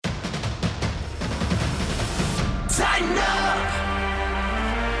Tighten up.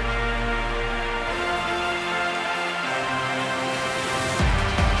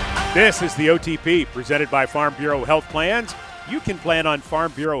 This is the OTP presented by Farm Bureau Health Plans. You can plan on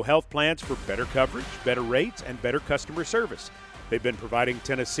Farm Bureau Health Plans for better coverage, better rates, and better customer service. They've been providing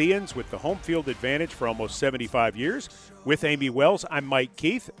Tennesseans with the home field advantage for almost 75 years. With Amy Wells, I'm Mike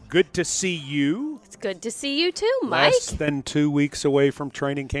Keith. Good to see you. It's good to see you too, Mike. Less than 2 weeks away from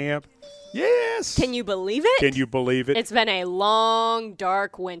training camp. Yes. Can you believe it? Can you believe it? It's been a long,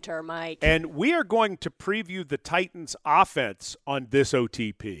 dark winter, Mike. And we are going to preview the Titans' offense on this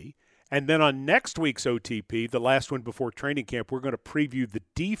OTP. And then on next week's OTP, the last one before training camp, we're going to preview the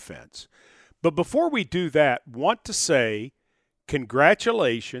defense. But before we do that, want to say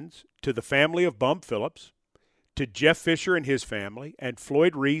congratulations to the family of Bum Phillips, to Jeff Fisher and his family, and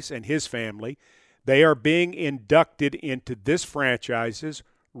Floyd Reese and his family. They are being inducted into this franchise's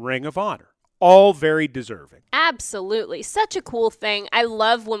Ring of Honor. All very deserving. Absolutely. Such a cool thing. I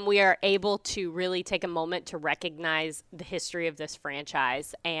love when we are able to really take a moment to recognize the history of this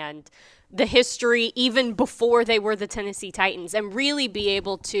franchise and the history even before they were the Tennessee Titans, and really be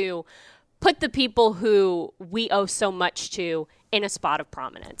able to put the people who we owe so much to in a spot of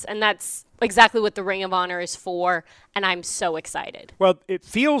prominence. And that's exactly what the Ring of Honor is for, and I'm so excited. Well, it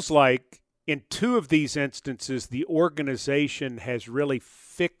feels like in two of these instances, the organization has really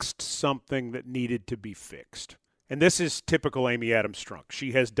fixed something that needed to be fixed. And this is typical Amy Adams Strunk.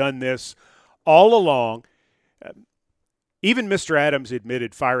 She has done this all along. Even Mr. Adams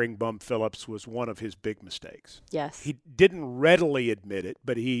admitted firing Bum Phillips was one of his big mistakes. Yes. He didn't readily admit it,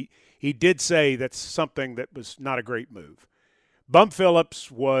 but he did say that's something that was not a great move. Bum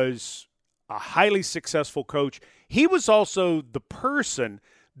Phillips was a highly successful coach. He was also the person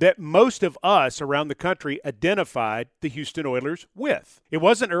that most of us around the country identified the Houston Oilers with. It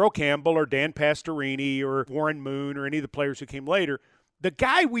wasn't Earl Campbell or Dan Pastorini or Warren Moon or any of the players who came later. The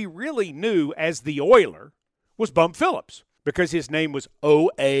guy we really knew as the Oiler was Bum Phillips because his name was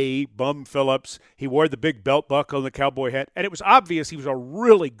O.A. Bum Phillips. He wore the big belt buckle and the cowboy hat, and it was obvious he was a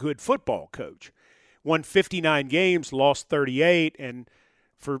really good football coach. Won 59 games, lost 38, and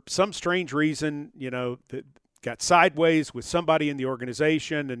for some strange reason, got sideways with somebody in the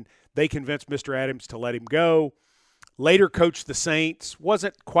organization, and they convinced Mr. Adams to let him go. Later coached the Saints.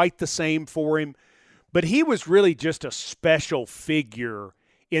 Wasn't quite the same for him, but he was really just a special figure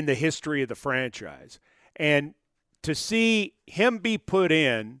in the history of the franchise. And to see him be put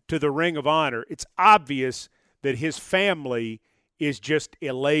in to the Ring of Honor, it's obvious that his family is just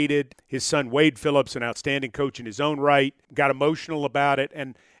elated. His son, Wade Phillips, an outstanding coach in his own right, got emotional about it.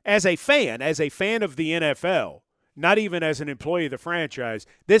 And as a fan of the NFL, not even as an employee of the franchise,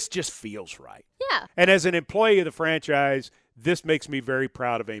 this just feels right. Yeah. And as an employee of the franchise, this makes me very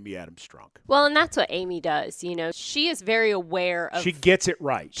proud of Amy Adams Strunk. Well, and that's what Amy does. She is very aware of. She gets it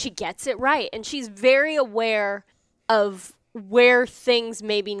right. She gets it right. And she's very aware of where things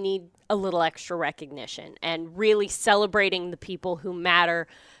maybe need a little extra recognition and really celebrating the people who matter,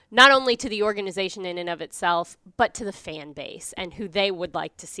 not only to the organization in and of itself, but to the fan base and who they would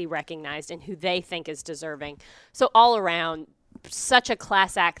like to see recognized and who they think is deserving. So all around, such a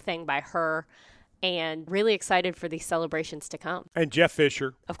class act thing by her, and really excited for these celebrations to come. And Jeff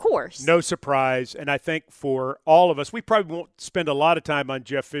Fisher. Of course. No surprise. And I think for all of us, we probably won't spend a lot of time on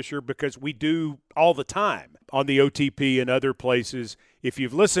Jeff Fisher because we do all the time on the OTP and other places. If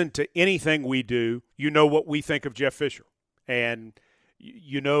you've listened to anything we do, you know what we think of Jeff Fisher. And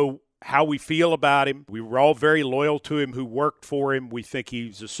you know how we feel about him. We were all very loyal to him who worked for him. We think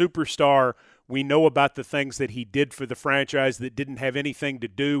he's a superstar. We know about the things that he did for the franchise that didn't have anything to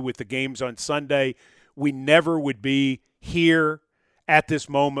do with the games on Sunday. We never would be here at this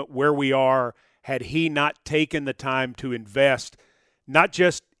moment where we are had he not taken the time to invest not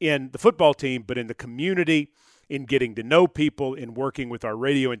just in the football team, but in the community, in getting to know people, in working with our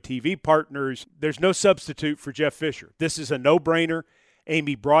radio and TV partners. There's no substitute for Jeff Fisher. This is a no-brainer.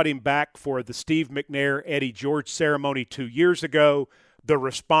 Amy brought him back for the Steve McNair, Eddie George ceremony 2 years ago. The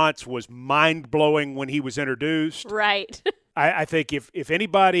response was mind-blowing when he was introduced. Right. I think if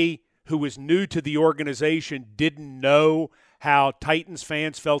anybody who was new to the organization didn't know how Titans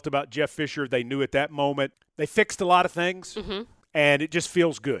fans felt about Jeff Fisher, they knew at that moment. They fixed a lot of things, and it just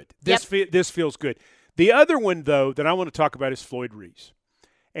feels good. This feels good. The other one, though, that I want to talk about is Floyd Reese.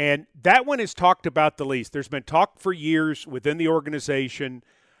 And that one is talked about the least. There's been talk for years within the organization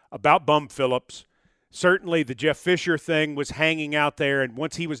about Bum Phillips. Certainly the Jeff Fisher thing was hanging out there, and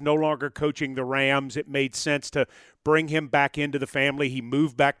once he was no longer coaching the Rams, it made sense to bring him back into the family. He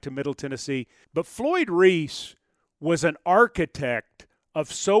moved back to Middle Tennessee. But Floyd Reese was an architect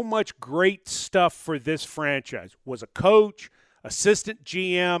of so much great stuff for this franchise. Was a coach, assistant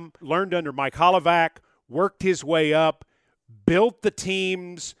GM, learned under Mike Holovac, worked his way up, built the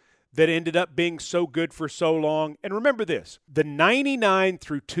teams that ended up being so good for so long. And remember this, the 99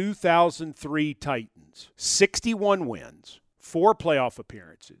 through 2003 Titans, 61 wins, 4 playoff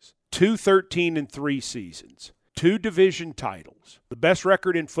appearances, 2 13-3 seasons, 2 division titles, the best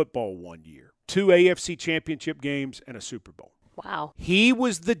record in football 1 year, 2 AFC championship games, and a Super Bowl. Wow. He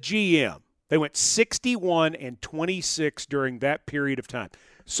was the GM. They went 61-26 during that period of time.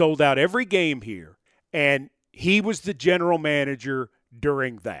 Sold out every game here, and he was the general manager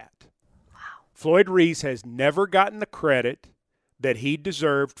during that. Wow. Floyd Reese has never gotten the credit that he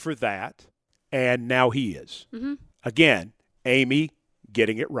deserved for that, and now he is. Mm-hmm. Again, Amy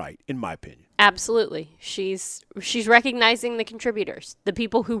getting it right, in my opinion. Absolutely. She's recognizing the contributors, the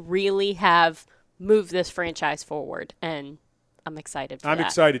people who really have moved this franchise forward, and I'm excited for that. I'm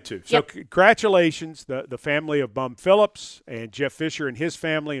excited too. So congratulations, the family of Bum Phillips and Jeff Fisher and his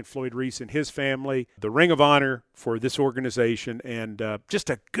family and Floyd Reese and his family. The Ring of Honor for this organization, and just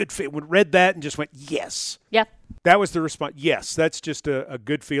a good fit. When read that and just went, yes. Yeah. That was the response. Yes, that's just a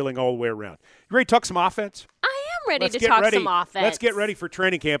good feeling all the way around. You ready to talk some offense? I am ready to talk some offense. Let's get ready for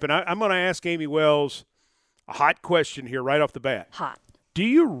training camp, and I'm going to ask Amy Wells a hot question here right off the bat. Hot. Do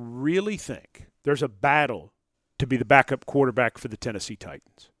you really think there's a battle to be the backup quarterback for the Tennessee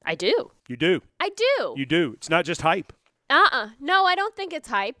Titans? I do. You do. I do. You do. It's not just hype. No, I don't think it's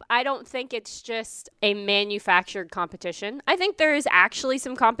hype. I don't think it's just a manufactured competition. I think there is actually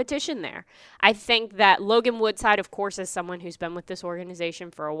some competition there. I think that Logan Woodside, of course, is someone who's been with this organization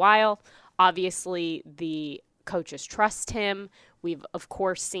for a while. Obviously, the coaches trust him. We've, of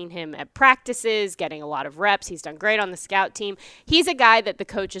course, seen him at practices, getting a lot of reps. He's done great on the scout team. He's a guy that the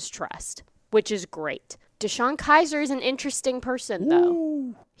coaches trust, which is great. Deshaun Kaiser is an interesting person, though.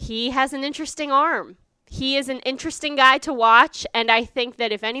 Ooh. He has an interesting arm. He is an interesting guy to watch, and I think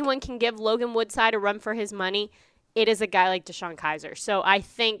that if anyone can give Logan Woodside a run for his money, it is a guy like Deshaun Kaiser. So I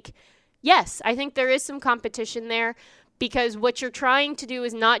think, yes, I think there is some competition there, because what you're trying to do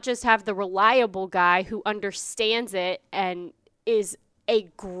is not just have the reliable guy who understands it and is a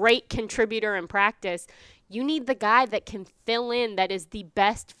great contributor in practice. You need the guy that can fill in, that is the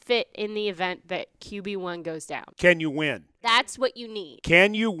best fit in the event that QB1 goes down. Can you win? That's what you need.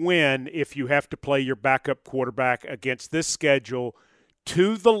 Can you win if you have to play your backup quarterback against this schedule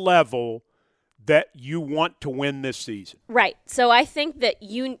to the level that you want to win this season? Right. So I think that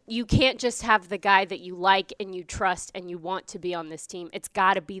you can't just have the guy that you like and you trust and you want to be on this team. It's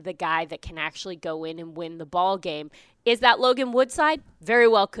got to be the guy that can actually go in and win the ball game. Is that Logan Woodside? Very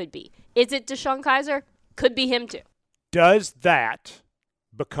well could be. Is it Deshaun Kaiser? Could be him too. Does that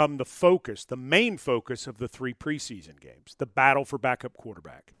become the focus, the main focus of the 3 preseason games, the battle for backup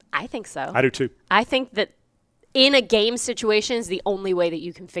quarterback? I think so. I do too. I think that in a game situation is the only way that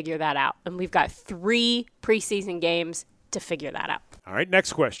you can figure that out. And we've got 3 preseason games to figure that out. All right,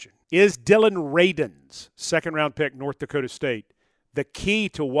 next question. Is Dylan Radins, second-round pick, North Dakota State, the key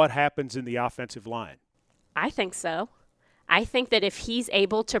to what happens in the offensive line? I think so. I think that if he's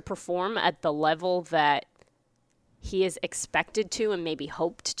able to perform at the level that he is expected to and maybe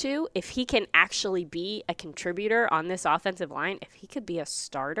hoped to, if he can actually be a contributor on this offensive line, if he could be a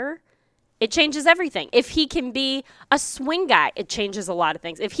starter, it changes everything. If he can be a swing guy, it changes a lot of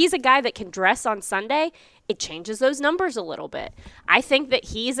things. If he's a guy that can dress on Sunday, it changes those numbers a little bit. I think that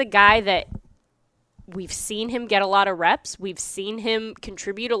he's a guy that we've seen him get a lot of reps. We've seen him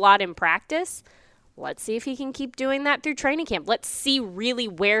contribute a lot in practice. Let's see if he can keep doing that through training camp. Let's see really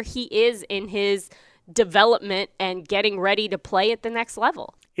where he is in his development and getting ready to play at the next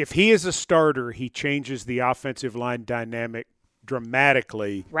level. If he is a starter, he changes the offensive line dynamic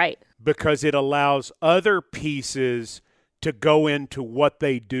dramatically. Right. Because it allows other pieces to go into what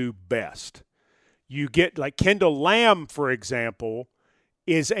they do best. You get, like Kendall Lamb, for example,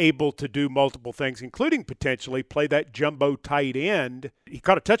 is able to do multiple things, including potentially play that jumbo tight end. He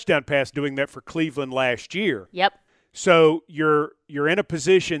caught a touchdown pass doing that for Cleveland last year. Yep. So you're in a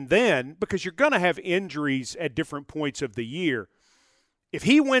position then, because you're going to have injuries at different points of the year. If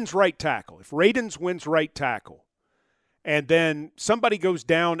he wins right tackle, if Radins wins right tackle, and then somebody goes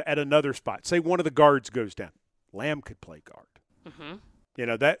down at another spot, say one of the guards goes down, Lamb could play guard. Mm-hmm. You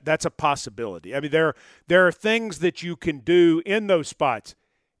know, that's a possibility. I mean, there are things that you can do in those spots.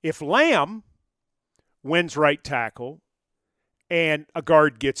 If Lamb wins right tackle and a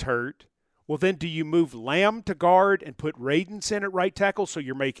guard gets hurt, well, then do you move Lamb to guard and put Radins in at right tackle so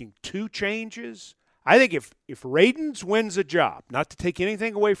you're making 2 changes? I think if Radins wins a job, not to take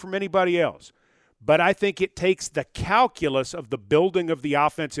anything away from anybody else, but I think it takes the calculus of the building of the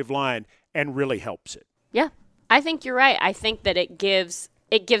offensive line and really helps it. Yeah, I think you're right. I think that it gives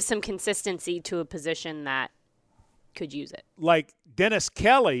some consistency to a position that could use it. Like Dennis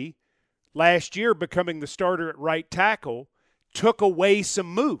Kelly last year becoming the starter at right tackle took away some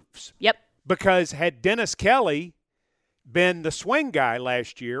moves. Yep. Because had Dennis Kelly been the swing guy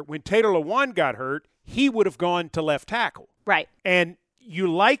last year, when Taylor Lewan got hurt, he would have gone to left tackle. Right. And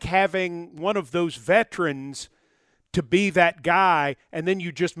you like having one of those veterans to be that guy, and then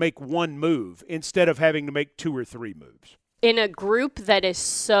you just make one move instead of having to make 2 or 3 moves. In a group that is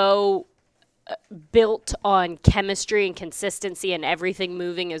so built on chemistry and consistency and everything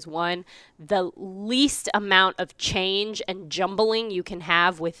moving as one, the least amount of change and jumbling you can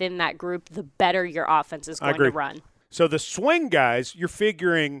have within that group, the better your offense is going to run. So the swing guys, you're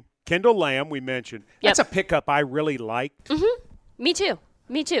figuring Kendall Lamb, we mentioned. That's a pickup I really liked. Mm-hmm. Me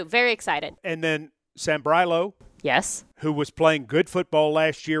too. Very excited. And then Sambrilo. Yes. Who was playing good football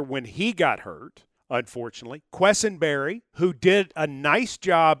last year when he got hurt, unfortunately. Quessenberry, who did a nice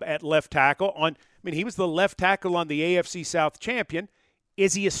job at left tackle. He was the left tackle on the AFC South champion.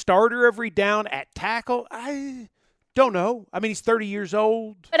 Is he a starter every down at tackle? I don't know. He's 30 years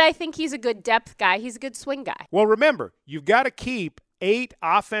old. But I think he's a good depth guy. He's a good swing guy. Well, remember, you've got to keep 8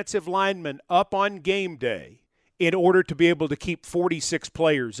 offensive linemen up on game day in order to be able to keep 46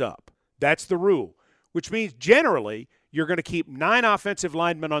 players up. That's the rule, which means generally you're going to keep 9 offensive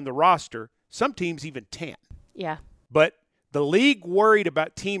linemen on the roster, some teams even 10. Yeah. But the league worried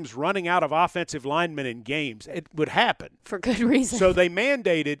about teams running out of offensive linemen in games. It would happen. For good reason. So they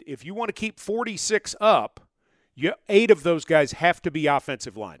mandated if you want to keep 46 up, 8 of those guys have to be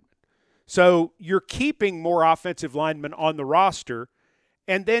offensive linemen. So you're keeping more offensive linemen on the roster.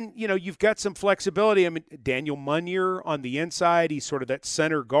 And then, you've got some flexibility. Daniel Munyer on the inside, he's sort of that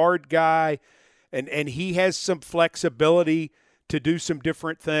center guard guy. And he has some flexibility to do some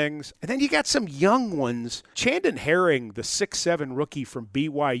different things. And then you got some young ones. Chandon Herring, the 6'7" rookie from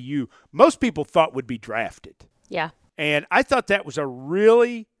BYU, most people thought would be drafted. Yeah. And I thought that was a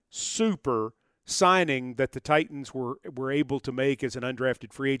really super signing that the Titans were able to make as an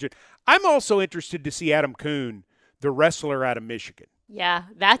undrafted free agent. I'm also interested to see Adam Kuhn, the wrestler out of Michigan. Yeah,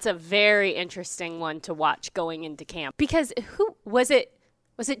 that's a very interesting one to watch going into camp. Because who was it?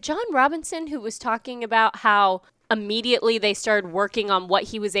 Was it John Robinson who was talking about how immediately they started working on what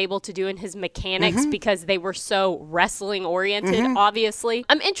he was able to do in his mechanics because they were so wrestling oriented, obviously?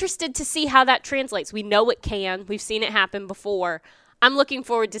 I'm interested to see how that translates. We know it can. We've seen it happen before. I'm looking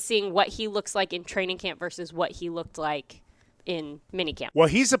forward to seeing what he looks like in training camp versus what he looked like in minicamp. Well,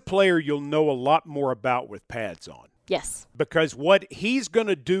 he's a player you'll know a lot more about with pads on. Yes. Because what he's going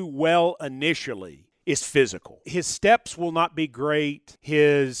to do well initially is physical. His steps will not be great.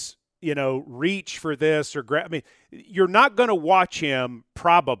 His, reach for this or you're not going to watch him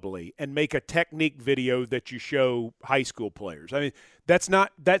probably and make a technique video that you show high school players. That's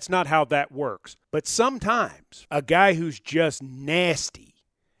not how that works. But sometimes a guy who's just nasty,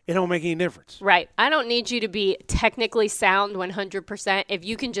 it don't make any difference. Right. I don't need you to be technically sound 100% if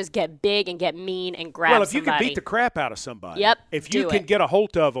you can just get big and get mean and grab somebody. Well, if you can beat the crap out of somebody. Yep. If you can get a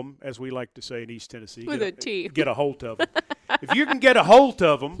hold of them, as we like to say in East Tennessee. With a T. Get a hold of them. If you can get a hold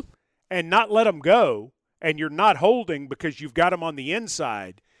of them and not let them go, and you're not holding because you've got them on the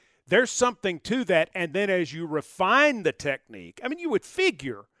inside, there's something to that. And then as you refine the technique, you would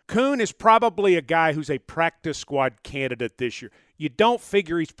figure Kuhn is probably a guy who's a practice squad candidate this year. You don't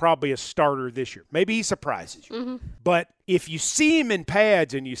figure he's probably a starter this year. Maybe he surprises you. Mm-hmm. But if you see him in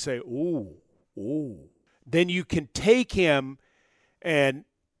pads and you say, ooh, then you can take him, and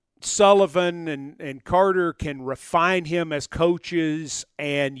Sullivan and Carter can refine him as coaches,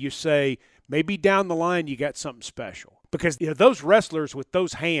 and you say, maybe down the line you got something special. Because those wrestlers with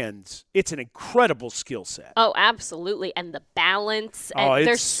those hands, it's an incredible skill set. Oh, absolutely. And the balance. And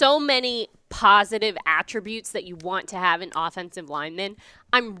there's so many positive attributes that you want to have in offensive linemen.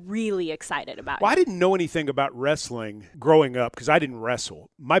 I'm really excited about it. Well, I didn't know anything about wrestling growing up because I didn't wrestle.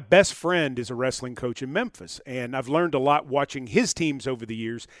 My best friend is a wrestling coach in Memphis, and I've learned a lot watching his teams over the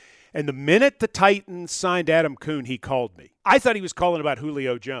years. And the minute the Titans signed Adam Kuhn, he called me. I thought he was calling about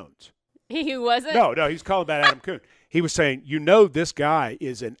Julio Jones. He wasn't? No, he was calling about Adam Kuhn. He was saying, this guy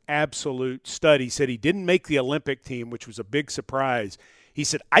is an absolute stud. He said he didn't make the Olympic team, which was a big surprise. He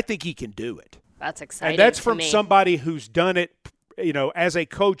said, I think he can do it. That's exciting. And that's from somebody who's done it, as a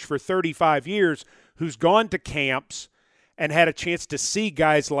coach for 35 years, who's gone to camps and had a chance to see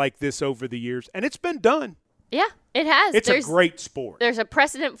guys like this over the years. And it's been done. Yeah, it has. It's a great sport. There's a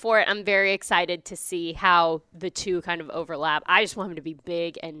precedent for it. I'm very excited to see how the two kind of overlap. I just want him to be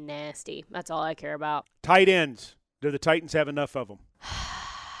big and nasty. That's all I care about. Tight ends. Do the Titans have enough of them?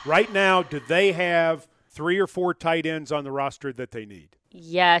 Right now, do they have 3 or 4 tight ends on the roster that they need?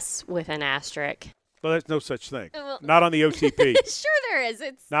 Yes, with an asterisk. Well, there's no such thing. Not on the OTP. Sure there is.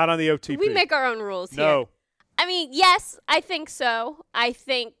 It's not on the OTP. We make our own rules here. No. I mean, yes, I think so. I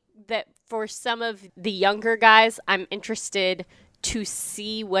think that for some of the younger guys, I'm interested to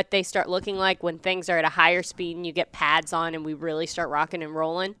see what they start looking like when things are at a higher speed and you get pads on and we really start rocking and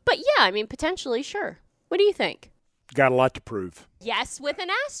rolling. But yeah, I mean, potentially, sure. What do you think? Got a lot to prove. Yes, with an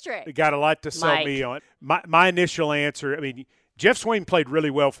asterisk. You got a lot to sell me on. My initial answer, I mean, Jeff Swain played really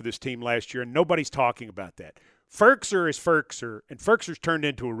well for this team last year, and nobody's talking about that. Ferkser is Ferkser, and Ferkser's turned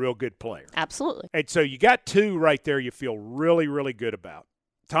into a real good player. Absolutely. And so you got 2 right there you feel really, really good about.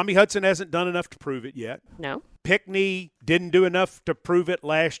 Tommy Hudson hasn't done enough to prove it yet. No. Pickney didn't do enough to prove it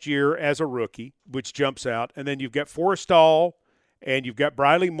last year as a rookie, which jumps out. And then you've got Forrestall and you've got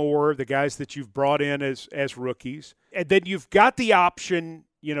Briley Moore, the guys that you've brought in as rookies. And then you've got the option,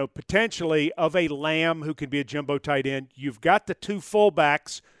 you know, potentially of a Lamb who can be a jumbo tight end. You've got the 2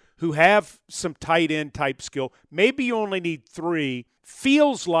 fullbacks who have some tight end type skill. Maybe you only need 3.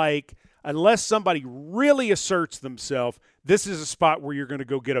 Feels like unless somebody really asserts themselves, this is a spot where you're going to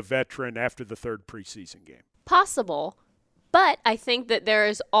go get a veteran after the 3rd preseason game. Possible, but I think that there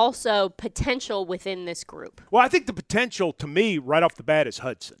is also potential within this group. Well, I think the potential to me right off the bat is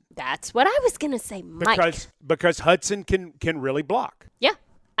Hudson. That's what I was going to say, Mike. Because Hudson can really block. Yeah,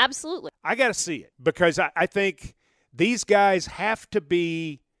 absolutely. I got to see it because I think these guys have to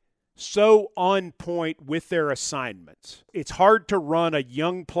be so on point with their assignments. It's hard to run a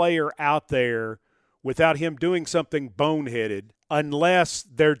young player out there without him doing something boneheaded unless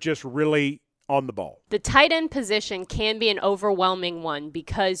they're just really on the ball. The tight end position can be an overwhelming one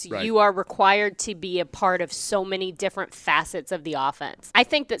because you are required to be a part of so many different facets of the offense. I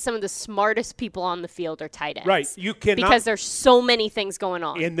think that some of the smartest people on the field are tight ends. Right. You cannot, because there's so many things going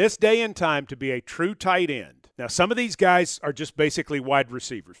on. In this day and time, to be a true tight end, now some of these guys are just basically wide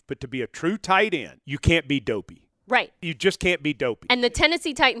receivers, but to be a true tight end, you can't be dopey. Right. You just can't be dopey. And the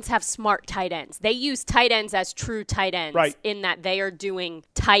Tennessee Titans have smart tight ends. They use tight ends as true tight ends in that they are doing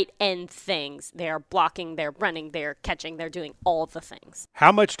tight end things. They are blocking, they're running, they're catching, they're doing all the things.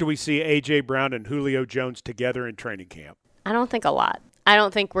 How much do we see A.J. Brown and Julio Jones together in training camp? I don't think a lot. I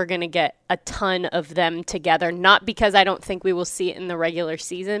don't think we're going to get a ton of them together, not because I don't think we will see it in the regular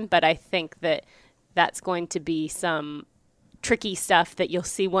season, but I think that that's going to be some tricky stuff that you'll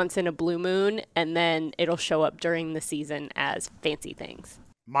see once in a blue moon, and then it'll show up during the season as fancy things.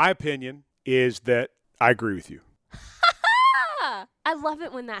 My opinion is that I agree with you. I love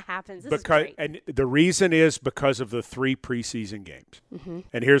it when that happens. This is great. And the reason is because of the 3 preseason games. Mm-hmm.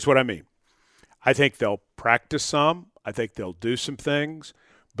 And here's what I mean. I think they'll practice some. I think they'll do some things.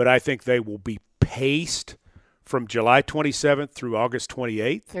 But I think they will be paced from July 27th through August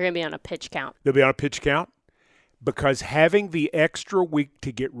 28th. They're going to be on a pitch count. They'll be on a pitch count. Because having the extra week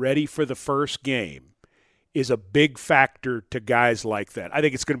to get ready for the first game is a big factor to guys like that. I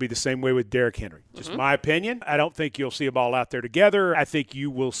think it's going to be the same way with Derrick Henry. Just my opinion. I don't think you'll see them all out there together. I think you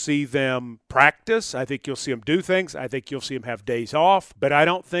will see them practice. I think you'll see them do things. I think you'll see them have days off. But I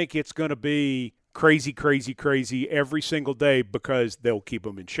don't think it's going to be crazy every single day because they'll keep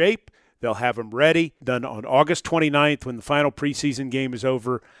them in shape. They'll have them ready. Then on August 29th, when the final preseason game is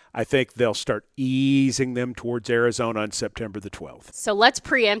over, I think they'll start easing them towards Arizona on September the 12th. So let's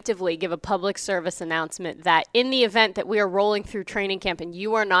preemptively give a public service announcement that in the event that we are rolling through training camp and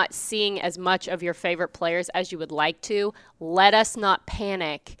you are not seeing as much of your favorite players as you would like to, let us not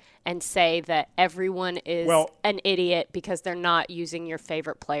panic and say that everyone is an idiot because they're not using your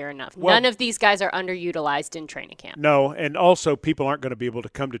favorite player enough. None of these guys are underutilized in training camp. No, and also people aren't going to be able to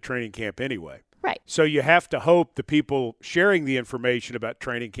come to training camp anyway. Right. So you have to hope the people sharing the information about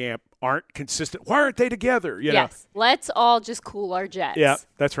training camp aren't consistent. Why aren't they together? You know? Let's all just cool our jets. Yeah,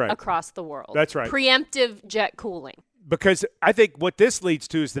 that's right. Across the world. That's right. Preemptive jet cooling. Because I think what this leads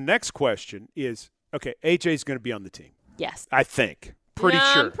to is the next question is, okay, AJ's going to be on the team. Yes. I think. Pretty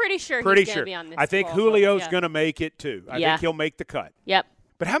sure. I'm pretty sure he's going to be on this I think ball, Julio's going to make it too. I think he'll make the cut. Yep.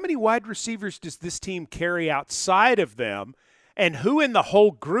 But how many wide receivers does this team carry outside of them? And who in the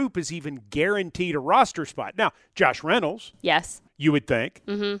whole group is even guaranteed a roster spot? Now, Josh Reynolds. Yes. You would think.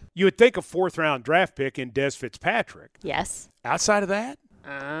 Mm-hmm. You would think a 4th-round draft pick in Des Fitzpatrick. Yes. Outside of that,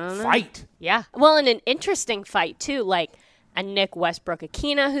 fight. Yeah. Well, and an interesting fight, too. Like, A Nick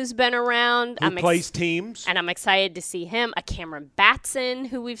Westbrook-Akina who's been around. Who plays teams. And I'm excited to see him. A Cameron Batson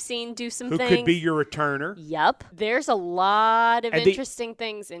who we've seen do some things. Who could be your returner. Yep. There's a lot of interesting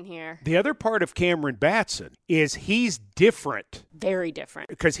things in here. The other part of Cameron Batson is he's different. Very different.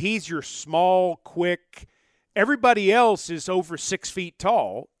 Because he's your small, quick. Everybody else is over 6 feet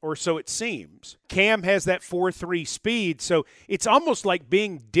tall, or so it seems. Cam has that 4.3 speed, so it's almost like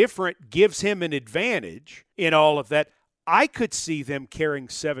being different gives him an advantage in all of that. I could see them carrying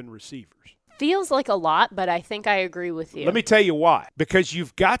 7 receivers. Feels like a lot, but I think I agree with you. Let me tell you why. Because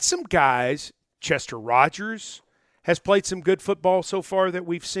you've got some guys, Chester Rogers has played some good football so far that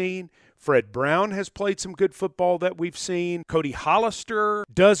we've seen. Fred Brown has played some good football that we've seen. Cody Hollister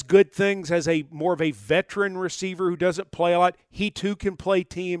does good things as a more of a veteran receiver who doesn't play a lot. He, too, can play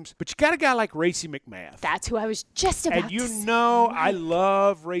teams. But you got a guy like Racey McMath. That's who I was just about to say. And I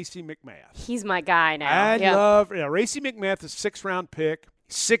love Racey McMath. He's my guy now. I love Racey McMath is a 6th-round pick.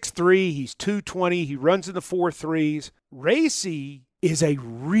 6'3", he's 220. He runs in the 4.3s. Racey is a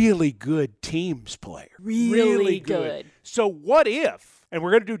really good teams player. Really good. So what if, and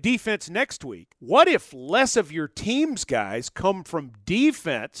we're going to do defense next week, what if less of your teams guys come from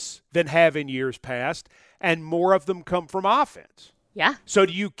defense than have in years past, and more of them come from offense? Yeah. So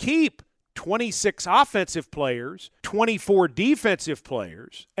do you keep 26 offensive players, 24 defensive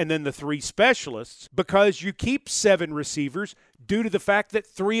players, and then the 3 specialists because you keep 7 receivers due to the fact that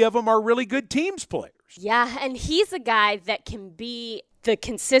 3 of them are really good teams players? Yeah, and he's a guy that can be the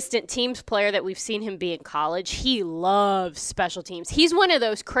consistent teams player that we've seen him be in college. He loves special teams. He's one of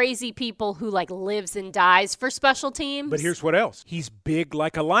those crazy people who lives and dies for special teams. But here's what else. He's big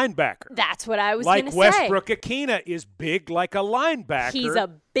like a linebacker. That's what I was going to say. Like Westbrook-Akina is big like a linebacker. He's a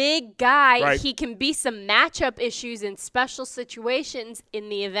big guy. Right. He can be some matchup issues in special situations in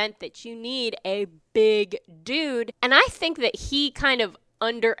the event that you need a big dude. And I think that he kind of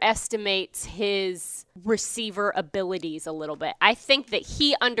underestimates his receiver abilities a little bit. I think that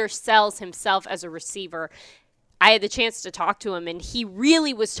he undersells himself as a receiver. I had the chance to talk to him, and he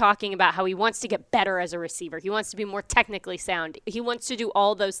really was talking about how he wants to get better as a receiver. He wants to be more technically sound. He wants to do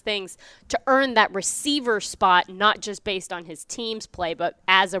all those things to earn that receiver spot, not just based on his team's play, but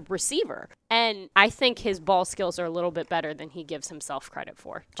as a receiver. And I think his ball skills are a little bit better than he gives himself credit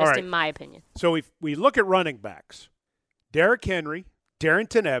for, just in my opinion. So if we look at running backs, Derrick Henry,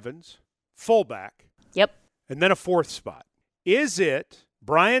 Darrington Evans, fullback. Yep. And then a 4th spot. Is it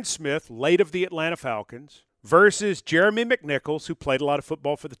Brian Smith, late of the Atlanta Falcons, versus Jeremy McNichols, who played a lot of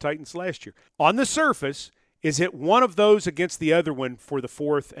football for the Titans last year? On the surface, is it one of those against the other one for the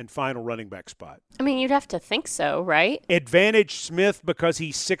 4th and final running back spot? I mean, you'd have to think so, right? Advantage Smith because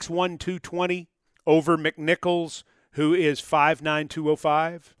he's 6'1", 220 over McNichols, who is 5'9",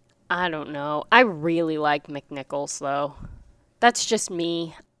 205? I don't know. I really like McNichols, though. That's just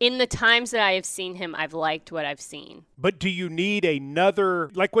me. In the times that I have seen him, I've liked what I've seen. But do you need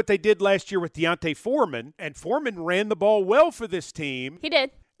another, like what they did last year with Deontay Foreman? And Foreman ran the ball well for this team. He did.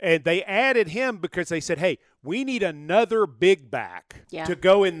 And they added him because they said, hey, we need another big back to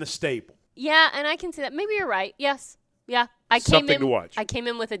go in the stable. Yeah, and I can see that. Maybe you're right. Yes. Yeah. Something to watch. I came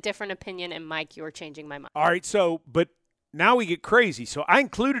in with a different opinion, and Mike, you're changing my mind. All right, but now we get crazy. So I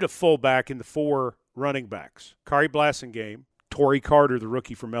included a fullback in the 4 running backs. Kari Blasingame. Torrey Carter, the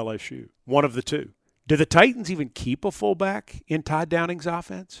rookie from LSU, one of the 2. Do the Titans even keep a fullback in Todd Downing's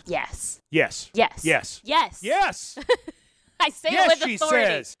offense? Yes. Yes. Yes. Yes. Yes. Yes. I say yes, it with authority.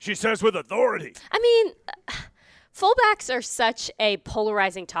 Says. She says with authority. I mean, fullbacks are such a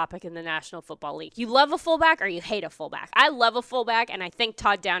polarizing topic in the National Football League. You love a fullback or you hate a fullback. I love a fullback, and I think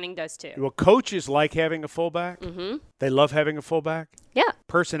Todd Downing does too. Well, coaches like having a fullback. Mm-hmm. They love having a fullback. Yeah.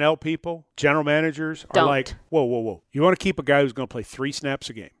 Personnel people, general managers are like, whoa. You want to keep a guy who's going to play 3 snaps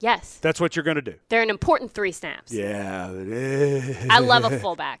a game. Yes. That's what you're going to do. They're an important 3 snaps. Yeah. I love a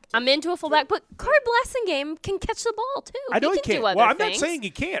fullback. I'm into a fullback, but Kari Blasingame can catch the ball too. I know he can. Well, I'm not saying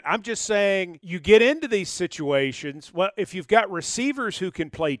he can't. I'm just saying you get into these situations. Well, if you've got receivers who can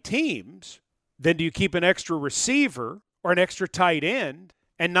play teams, then do you keep an extra receiver or an extra tight end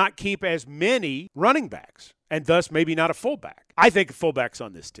and not keep as many running backs? And thus maybe not a fullback. I think a fullback's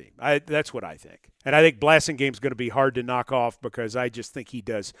on this team. That's what I think. And I think Blasingame's going to be hard to knock off because I just think he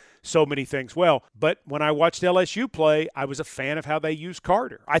does so many things well. But when I watched LSU play, I was a fan of how they used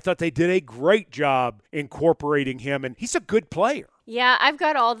Carter. I thought they did a great job incorporating him, and he's a good player. Yeah, I've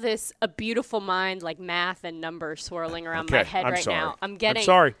got all this a beautiful mind, like math and numbers swirling around my head now. I'm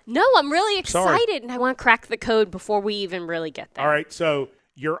sorry. No, I'm really excited, and I want to crack the code before we even really get there. All right, so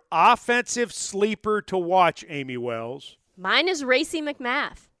your offensive sleeper to watch, Amy Wells. Mine is Racey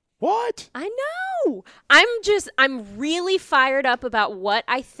McMath. What? I Woo! I'm really fired up about what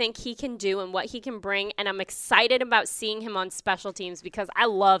I think he can do and what he can bring, and I'm excited about seeing him on special teams because I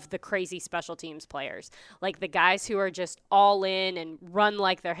love the crazy special teams players. Like the guys who are just all in and run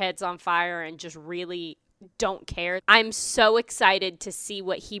like their heads on fire and just really don't care. I'm so excited to see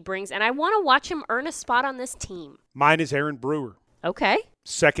what he brings, and I want to watch him earn a spot on this team. Mine is Aaron Brewer. Okay.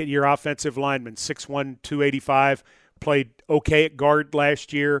 Second-year offensive lineman, 6'1", 285, played okay at guard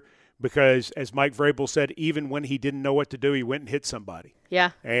last year because, as Mike Vrabel said, even when he didn't know what to do, he went and hit somebody.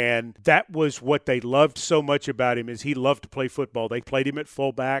 Yeah. And that was what they loved so much about him is he loved to play football. They played him at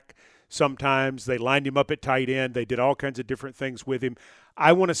fullback sometimes. They lined him up at tight end. They did all kinds of different things with him.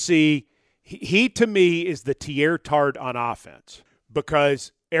 I want to see he to me, is the Tier Tard on offense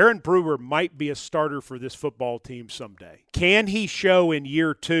because Aaron Brewer might be a starter for this football team someday. Can he show in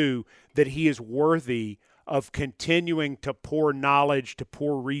year 2 that he is worthy of continuing to pour knowledge, to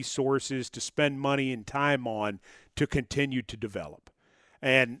pour resources, to spend money and time on to continue to develop?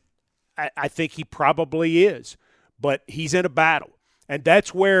 And I think he probably is, but he's in a battle. And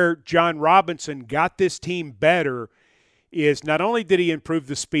that's where John Robinson got this team better is not only did he improve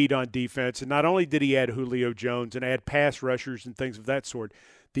the speed on defense and not only did he add Julio Jones and add pass rushers and things of that sort,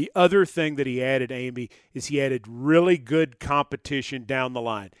 the other thing that he added, Amy, is he added really good competition down the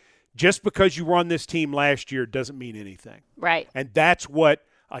line. Just because you were on this team last year doesn't mean anything. Right. And that's what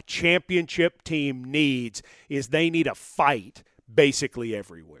a championship team needs is they need a fight basically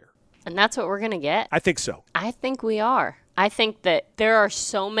everywhere. And that's what we're going to get? I think so. I think we are. I think that there are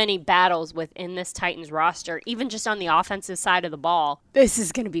so many battles within this Titans roster, even just on the offensive side of the ball. This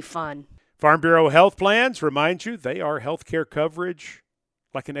is going to be fun. Farm Bureau Health Plans remind you they are health care coverage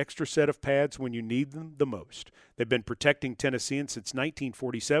like an extra set of pads when you need them the most. They've been protecting Tennesseans since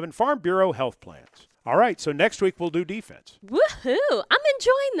 1947. Farm Bureau Health Plans. All right, so next week we'll do defense. Woohoo! I'm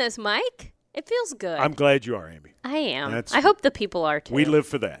enjoying this, Mike. It feels good. I'm glad you are, Amy. I am. I hope the people are, too. We live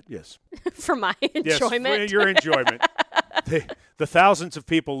for that, yes. For my enjoyment? Yes, for your enjoyment. The thousands of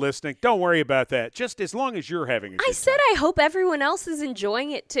people listening, don't worry about that. Just as long as you're having a good time. I hope everyone else is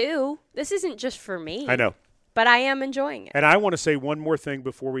enjoying it, too. This isn't just for me. I know. But I am enjoying it. And I want to say one more thing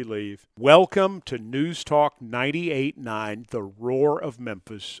before we leave. Welcome to News Talk 98.9, the Roar of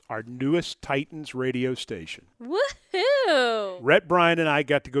Memphis, our newest Titans radio station. Woohoo! Rhett Bryan and I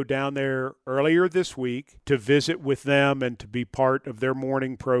got to go down there earlier this week to visit with them and to be part of their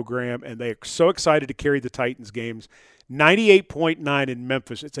morning program, and they are so excited to carry the Titans games. 98.9 in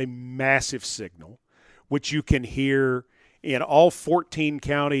Memphis. It's a massive signal, which you can hear in all 14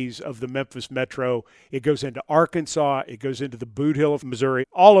 counties of the Memphis metro. It goes into Arkansas. It goes into the Boot Hill of Missouri,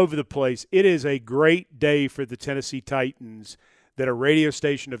 all over the place. It is a great day for the Tennessee Titans that a radio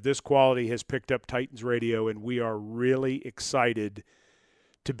station of this quality has picked up Titans radio, and we are really excited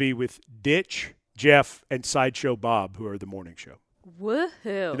to be with Ditch, Jeff, and Sideshow Bob, who are the morning show. Woohoo.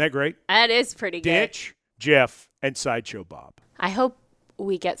 Isn't that great? That is pretty good. Ditch, Jeff, and Sideshow Bob. I hope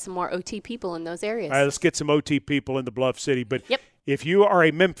we get some more OT people in those areas. All right, let's get some OT people in the Bluff City. But if you are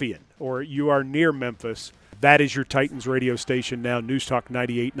a Memphian or you are near Memphis, that is your Titans radio station now, News Talk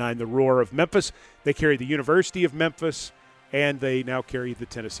 98.9, the Roar of Memphis. They carry the University of Memphis, and they now carry the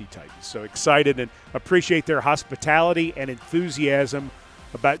Tennessee Titans. So excited and appreciate their hospitality and enthusiasm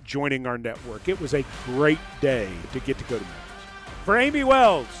about joining our network. It was a great day to get to go to Memphis. For Amy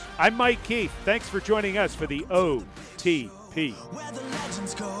Wells, I'm Mike Keith. Thanks for joining us for the OTP. Where the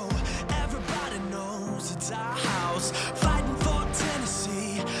legends go, everybody knows it's our house. Fighting for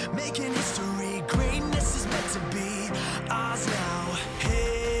Tennessee, making history. Greatness is meant to be ours now.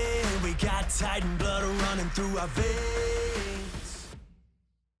 Hey, we got Titan blood running through our veins.